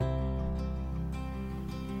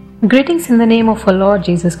Greetings in the name of our Lord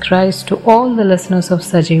Jesus Christ to all the listeners of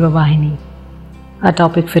Sajiva Vahini. Our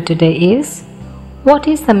topic for today is, what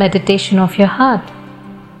is the meditation of your heart?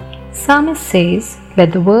 Psalmist says,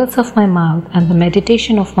 let the words of my mouth and the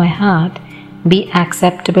meditation of my heart be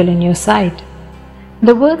acceptable in your sight.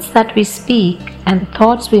 The words that we speak and the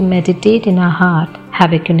thoughts we meditate in our heart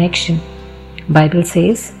have a connection. Bible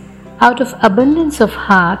says, out of abundance of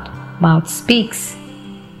heart, mouth speaks.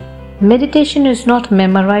 Meditation is not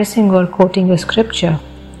memorizing or quoting a scripture,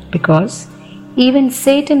 because even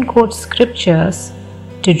Satan quotes scriptures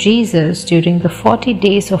to Jesus during the 40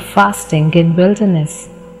 days of fasting in wilderness.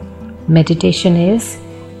 Meditation is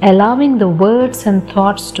allowing the words and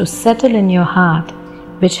thoughts to settle in your heart,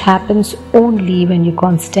 which happens only when you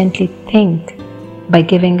constantly think by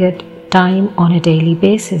giving it time on a daily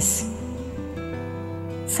basis.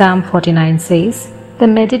 Psalm 49 says, the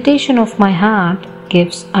meditation of my heart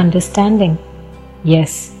gives understanding.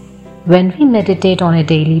 Yes, when we meditate on a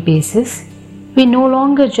daily basis, we no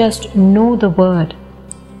longer just know the word,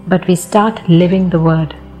 but we start living the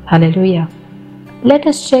word. Hallelujah. Let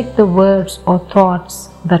us check the words or thoughts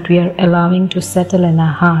that we are allowing to settle in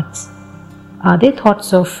our hearts. Are they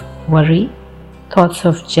thoughts of worry, thoughts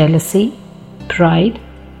of jealousy, pride,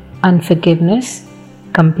 unforgiveness,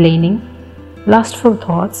 complaining, lustful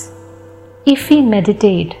thoughts? If we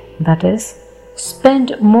meditate, that is,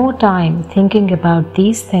 spend more time thinking about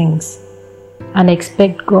these things and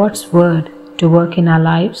expect God's word to work in our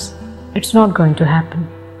lives, it's not going to happen.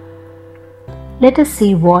 Let us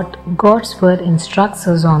see what God's word instructs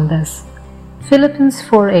us on this. Philippians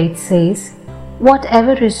 4:8 says,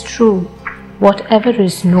 whatever is true, whatever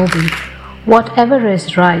is noble, whatever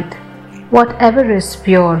is right, whatever is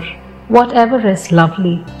pure, whatever is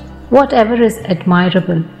lovely, whatever is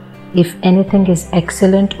admirable, if anything is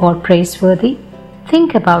excellent or praiseworthy,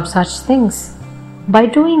 think about such things. By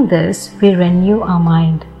doing this, we renew our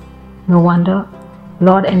mind. No wonder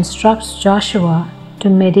Lord instructs Joshua to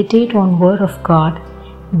meditate on Word of God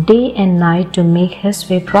day and night to make his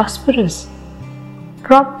way prosperous.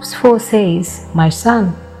 Proverbs 4 says, my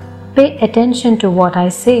son, pay attention to what I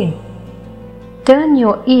say. Turn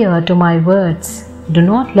your ear to my words. Do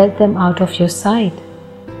not let them out of your sight.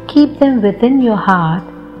 Keep them within your heart,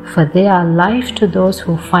 for they are life to those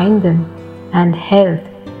who find them and health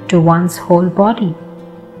to one's whole body.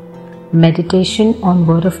 Meditation on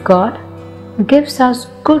Word of God gives us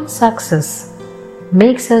good success,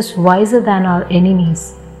 makes us wiser than our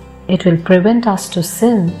enemies. It will prevent us to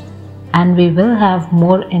sin, and we will have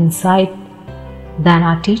more insight than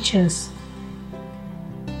our teachers.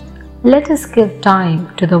 Let us give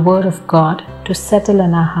time to the Word of God to settle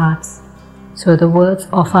in our hearts, so the words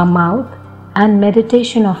of our mouth and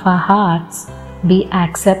meditation of our hearts be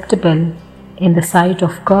acceptable in the sight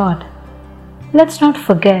of God. Let's not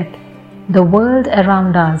forget the world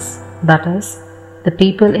around us, that is, the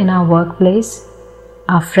people in our workplace,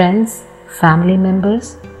 our friends, family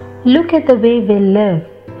members. Look at the way we live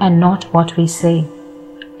and not what we say.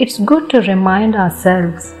 It's good to remind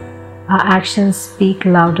ourselves our actions speak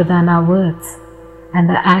louder than our words, and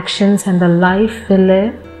the actions and the life we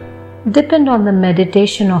live depend on the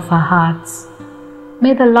meditation of our hearts.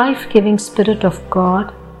 May the life-giving Spirit of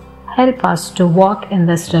God help us to walk in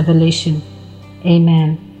this revelation.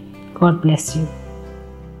 Amen. God bless you.